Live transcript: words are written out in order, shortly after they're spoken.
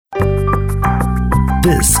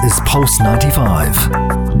This is Pulse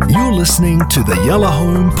 95. You're listening to the Yalla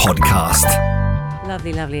Home podcast.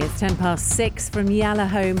 Lovely, lovely. It's 6:10 from Yalla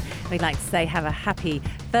Home. We'd like to say have a happy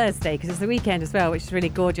Thursday because it's the weekend as well, which is really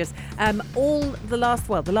gorgeous. The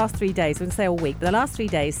last 3 days, we can say all week, but the last 3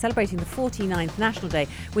 days celebrating the 49th National Day,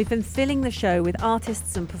 we've been filling the show with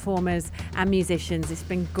artists and performers and musicians. It's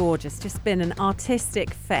been gorgeous, just been an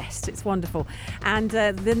artistic fest. It's wonderful. And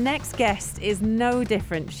the next guest is no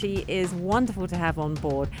different. She is wonderful to have on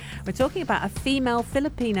board. We're talking about a female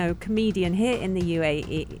Filipino comedian here in the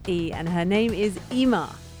UAE, and her name is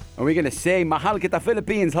IMAH. Are we going to say Mahal Kita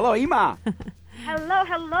Philippines? Hello, IMAH.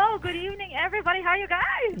 Hello. Good evening, everybody. How are you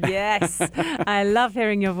guys? Yes, I love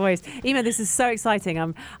hearing your voice. IMAH, this is so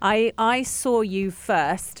exciting. I saw you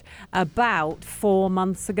first about 4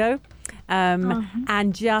 months ago. And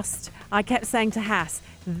I kept saying to Hass,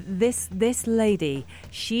 this lady,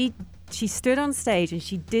 she stood on stage and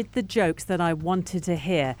she did the jokes that I wanted to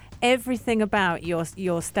hear. Everything about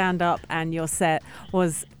your stand-up and your set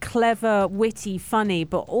was clever, witty, funny,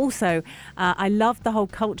 but also I loved the whole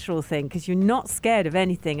cultural thing because you're not scared of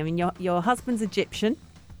anything. I mean, your husband's Egyptian.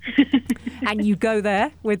 And you go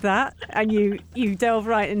there with that and you delve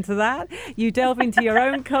right into that. You delve into your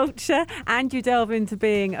own culture and you delve into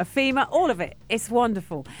being a female. All of it. It's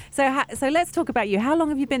wonderful. So let's talk about you. How long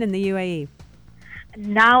have you been in the UAE?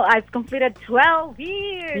 Now I've completed 12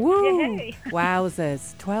 years. Woo. Yay.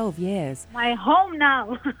 Wowzers. 12 years. My home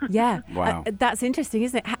now. Yeah. Wow. That's interesting,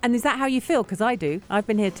 isn't it? And is that how you feel? Because I do. I've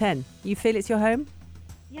been here 10. You feel it's your home?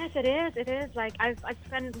 Yes, it is. It is. Like I've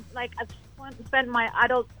spent my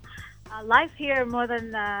adult life here more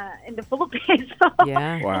than in the Philippines. So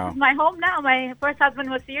Yeah. Wow. This is my home now. My first husband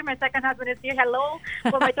was here. My second husband is here. Hello.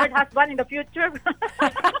 For my third husband in the future.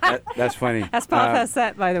 That's funny. That's part of her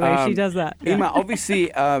set, by the way. She does that. Yeah. IMAH,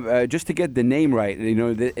 obviously, just to get the name right,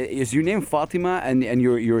 is your name Fatima and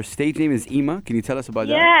your stage name is IMAH? Can you tell us about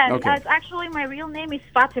that? Yes, Okay. actually my real name is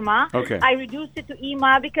Fatima. Okay. I reduced it to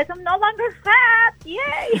IMAH because I'm no longer fat.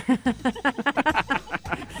 Yay!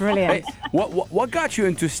 Brilliant. Hey, what got you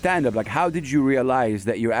into stand-up? Like, how did you realize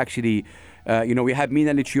that you're actually... we had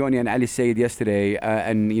Mina Licioni and Ali Said yesterday,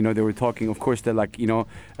 and they were talking. Of course, they're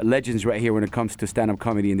legends right here when it comes to stand-up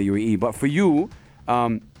comedy in the UAE. But for you,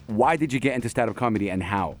 why did you get into stand-up comedy and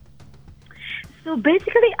how? So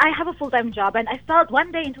basically, I have a full-time job, and I felt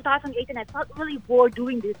one day in 2018, I felt really bored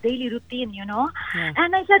doing this daily routine, Yeah.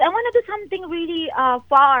 And I said, I want to do something really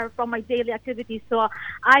far from my daily activities. So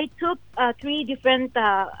I took 3 different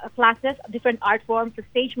classes, different art forms, the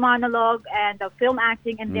stage monologue and film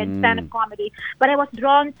acting, and then stand-up comedy. But I was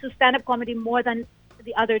drawn to stand-up comedy more than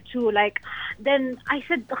the other 2. Then I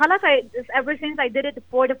said, ever since I did it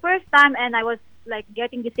for the first time, and I was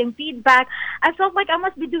getting the same feedback, I felt like I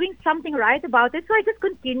must be doing something right about it. So I just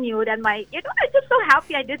continued, and I'm just so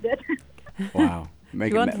happy I did it. Wow.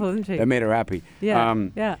 Wonderful, isn't she? That made her happy. Yeah.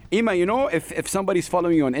 IMAH, if somebody's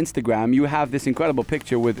following you on Instagram, you have this incredible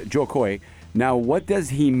picture with Joe Coy. Now, what does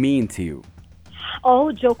he mean to you?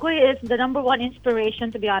 Oh, Joko is the number one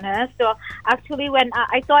inspiration, to be honest. So actually, when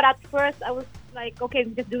I thought at first, I was like, okay,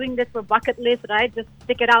 I'm just doing this for bucket list, right? Just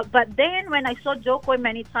stick it out. But then when I saw Joko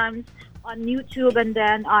many times on YouTube and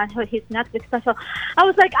then on his Netflix special, I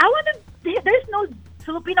was like, there's no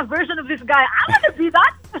Filipino version of this guy. I want to be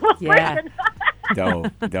that person.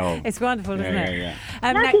 Dope. It's wonderful, isn't it?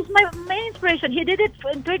 Yeah. He's my main inspiration. He did it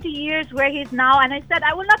in 30 years where he's now, and I said,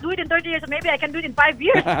 I will not do it in 30 years, so maybe I can do it in 5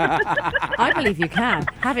 years. I believe you can,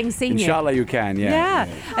 having seen you. Inshallah you can, yeah.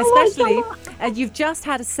 Especially, you've just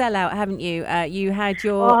had a sellout, haven't you? You had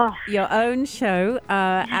your own show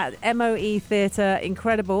at MOE Theatre,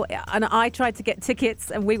 incredible. And I tried to get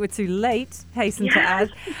tickets, and we were too late, hasten to add.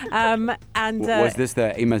 Was this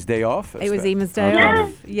the IMAH's day off? It was IMAH's day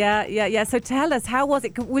off. Yeah. So tell us, how was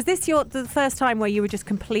it? Was this the first time where you were just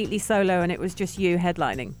completely solo and it was just you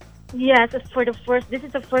headlining? Yes, this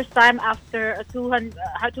is the first time after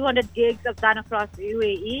 200 gigs I've done across the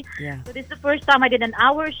UAE. Yeah. So this is the first time I did an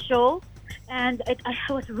hour show, and it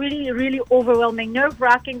was really, really overwhelming,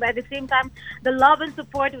 nerve-wracking, but at the same time, the love and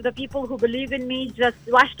support of the people who believe in me just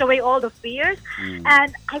washed away all the fears.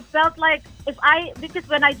 And I felt like because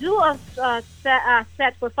when I do a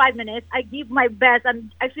set for 5 minutes, I give my best,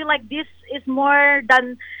 and I feel like this is more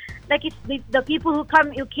than... it's the people who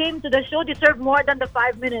came to the show deserve more than the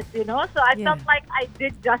 5 minutes, So I felt like I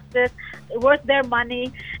did justice, worth their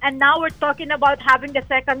money. And now we're talking about having the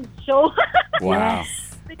second show. Wow. Yes.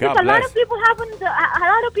 God a lot bless. of people haven't. A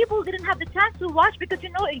lot of people didn't have the chance to watch because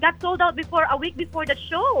it got sold out before a week before the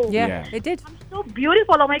show. Yeah, it did. I'm so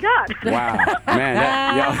beautiful. Oh my God. Wow,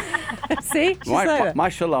 man. See? She's like that.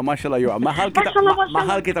 Mashallah, mashallah. You are. Mahal kita, Mashallah, mashallah.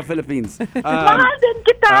 mahal kita Philippines. Mahal din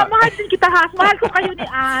kita, Has. Mahal ko kayo ni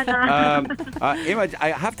Ana. Image,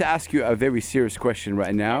 I have to ask you a very serious question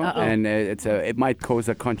right now, and it might cause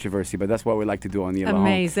a controversy, but that's what we like to do on the Yalla Home.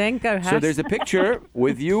 Amazing. Go ahead. So there's a picture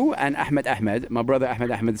with you and Ahmed, my brother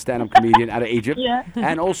Ahmed, stand-up comedian out of Egypt, Yeah.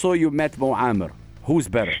 and also you met Mo Amr. Who's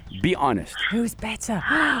better? Be honest. Who's better?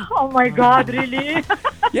 Oh my God, really?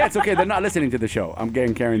 Yeah, it's okay. They're not listening to the show. I'm going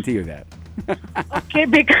to guarantee you that. Okay,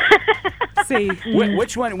 because See?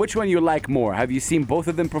 Which one you like more? Have you seen both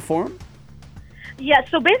of them perform? yeah.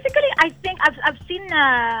 So basically, I think I've seen.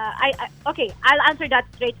 Okay, I'll answer that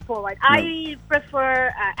straightforward. I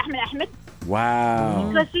prefer Ahmed. Wow.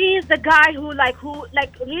 Because he is the guy who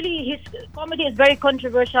really his comedy is very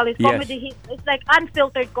controversial. His Yes. comedy, it's like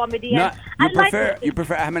unfiltered comedy. No, And I like it. you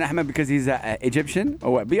prefer Ahmed because he's Egyptian,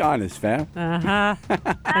 or what? Be honest, fam.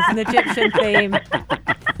 There's an Egyptian theme.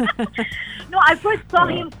 No, I first saw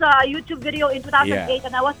his YouTube video in 2008,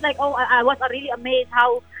 and I was like, I was really amazed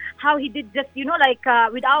how he did just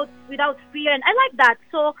without fear, and I like that.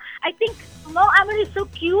 So I think Mo Amr is so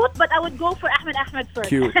cute, but I would go for Ahmed first.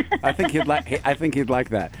 Cute. I think he'd like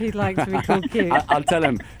that. He'd like to be called cute. I'll tell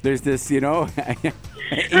him. There's this, Ima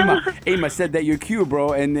said that you're cute,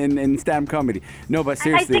 bro, in stand comedy. No, but And I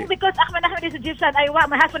seriously, think because Ahmed is Egyptian,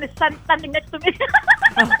 my husband is standing next to me.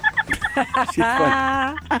 she's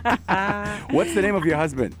fun. What's the name of your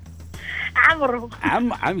husband? Amr.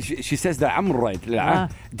 She says that I'm right.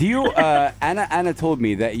 Do you? Anna told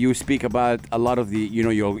me that you speak about a lot of the,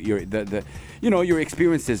 your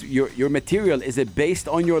experiences. Your material, is it based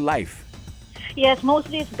on your life? Yes,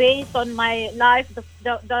 mostly it's based on my life,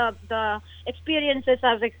 the experiences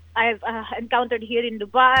I've encountered here in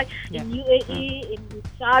Dubai, in UAE, in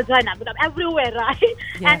Sharjah, in Abu Dhabi, everywhere, right?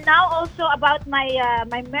 Yeah. And now also about my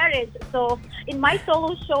marriage. So in my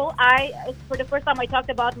solo show, for the first time I talked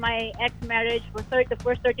about my ex-marriage for the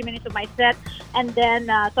first 30 minutes of my set, and then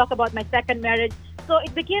talk about my second marriage. So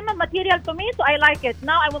it became a material to me, so I like it.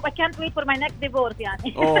 Now I can't wait for my next divorce,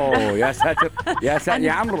 يعني. Oh, yes,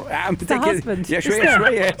 يا عمرو. The husband. Yeah,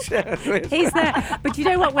 شوية. He's there. But you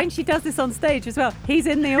know what? When she does this on stage as well, he's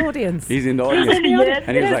in the audience. He's in the audience. Yes.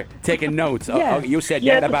 And he's like taking notes. Yeah. Oh, you said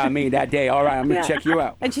that about me that day. All right, I'm going to check you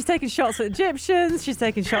out. And she's taking shots at Egyptians. She's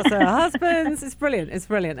taking shots at her husbands. It's brilliant. It's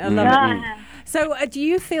brilliant. I love it. Yeah. So do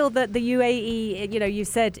you feel that the UAE, you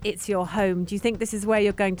said it's your home. Do you think this is where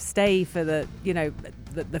you're going to stay for the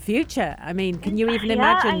future? I mean, can you even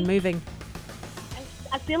imagine moving?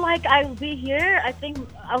 I feel like I'll be here. I think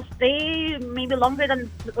I'll stay maybe longer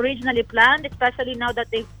than originally planned, especially now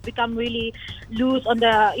that they've become really loose on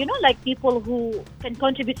the, like people who can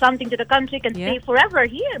contribute something to the country can stay forever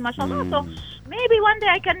here, mashallah. So maybe one day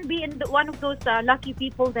I can be in one of those lucky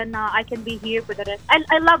people, then I can be here for the rest.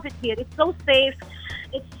 I love it here. It's so safe.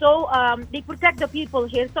 It's so, they protect the people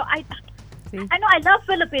here. So I know I love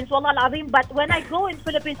Philippines, wallah al-azim, but when I go in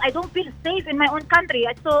Philippines, I don't feel safe in my own country.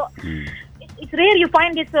 So it's rare you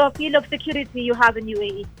find this feel of security you have in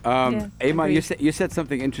UAE. Ayman, you said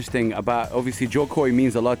something interesting about, obviously, Joe Coy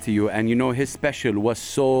means a lot to you, and his special was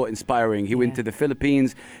so inspiring. He went to the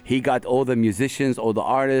Philippines, he got all the musicians, all the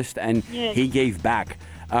artists, and he gave back.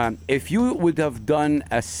 If you would have done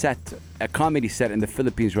a comedy set in the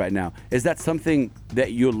Philippines right now, is that something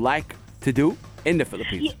that you like to do in the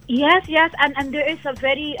Philippines? Yes, and there is a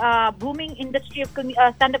very booming industry of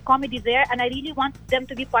stand-up comedy there, and I really want them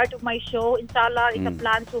to be part of my show. Inshallah, it's a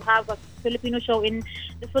plan to have a Filipino show in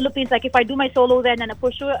the Philippines. Like if I do my solo then, and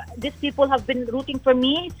for sure these people have been rooting for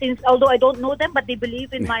me since, although I don't know them, but they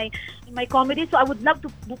believe in my comedy. So I would love to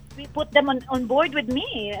put them on board with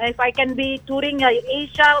me. If I can be touring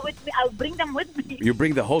Asia with me, I'll bring them with me. You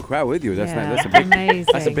bring the whole crowd with you. That's nice. That's amazing.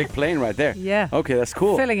 That's a big plane right there. Yeah. Okay, that's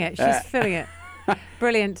cool. Filling it. She's filling it.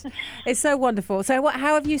 Brilliant. It's so wonderful. So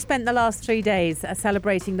how have you spent the last 3 days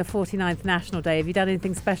celebrating the 49th National Day? Have you done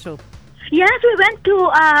anything special? Yes, we went to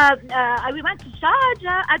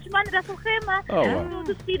Sharjah, Ajman, Ras Al Khaimah,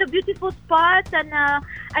 to see the beautiful spots, and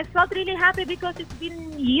I felt really happy because it's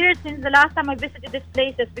been years since the last time I visited these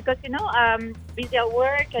places because busy at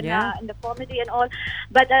work and in the comedy and all.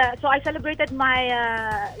 But so I celebrated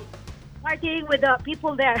my partying with the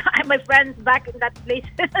people there. My friends back in that place.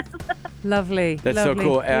 Lovely. That's lovely. so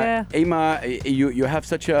cool. Yeah. Ayma, you have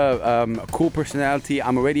such a cool personality.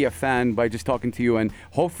 I'm already a fan by just talking to you, and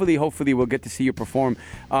hopefully we'll get to see you perform.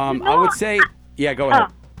 I would say, go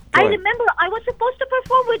ahead. I remember I was supposed to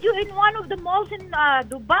perform with you in one of the malls in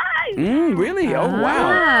Dubai. Really? Oh,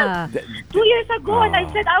 wow. 2 years ago, and I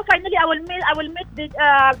said, finally I will meet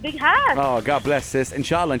Big Hat. Oh, God bless, sis.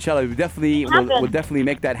 Inshallah, we definitely will definitely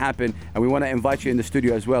make that happen, and we want to invite you in the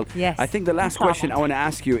studio as well. Yes. I think the last question I want to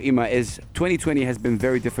ask you, Ima, is 2020 has been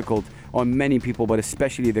very difficult on many people, but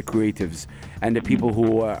especially the creatives and the people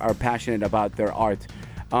who are passionate about their art.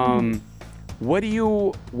 What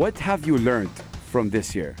have you learned from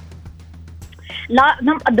this year?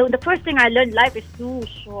 The first thing I learned, life is too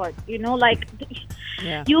short. Like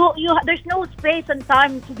there's no space and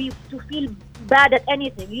time to feel bad at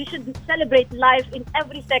anything. You should celebrate life in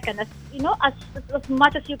every second, as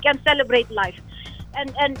much as you can celebrate life.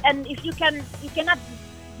 And if you cannot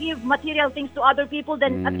give material things to other people,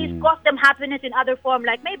 then at least cause them happiness in other form.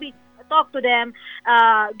 Like maybe talk to them,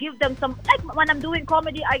 give them some. Like when I'm doing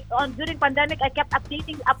comedy, during pandemic, I kept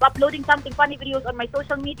uploading something funny videos on my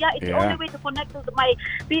social media. It's the only way to connect to my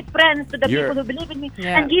friends, to the people who believe in me,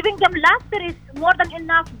 and giving them laughter is more than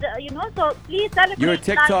enough. So please celebrate.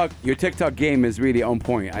 Your TikTok game is really on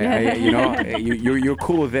point. You're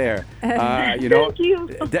cool there. Thank you.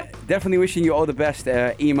 Definitely wishing you all the best,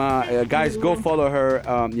 Ima. Guys, go follow her.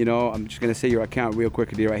 I'm just gonna say your account real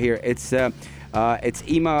quickly right here. It's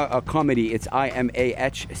IMAH Comedy. It's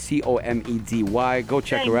IMAH COMEDY. Go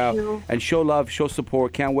check her out and show love, show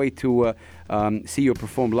support. Can't wait to see you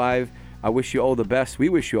perform live. I wish you all the best. We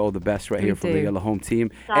wish you all the best right here from the Yalla Home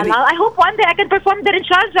team. I hope one day I can perform there in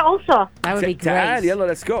Sharjah also. That would be great. Yalla,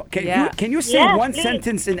 let's go. Can you say one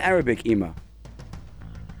sentence in Arabic, Ima?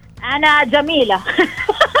 Ana Jamila.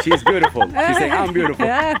 She's beautiful. She's saying, I'm beautiful.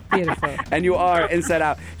 Beautiful. And you are inside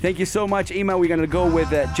out. Thank you so much, Ima. We're going to go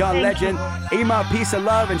with John Legend. Ima, peace and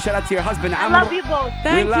love. And shout out to your husband, I Amr. love you both.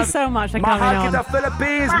 Thank you so much for coming Mahal on. Kita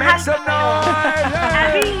Philippines. Make some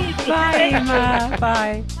noise. Bye, Ima.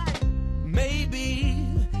 Bye. Maybe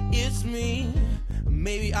it's me.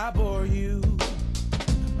 Maybe I bore you.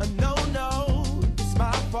 No, it's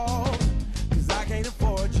my fault. 'Cause I can't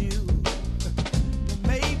afford you.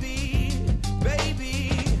 Maybe,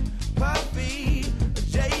 baby, Puffy,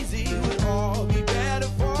 Jay-Z would all be better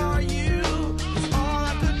for you. 'Cause all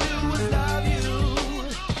I could do was love you.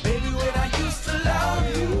 Baby, when I used to love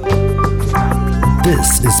you.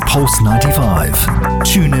 This is Pulse 95.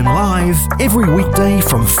 Tune in live every weekday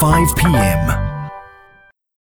from 5 p.m.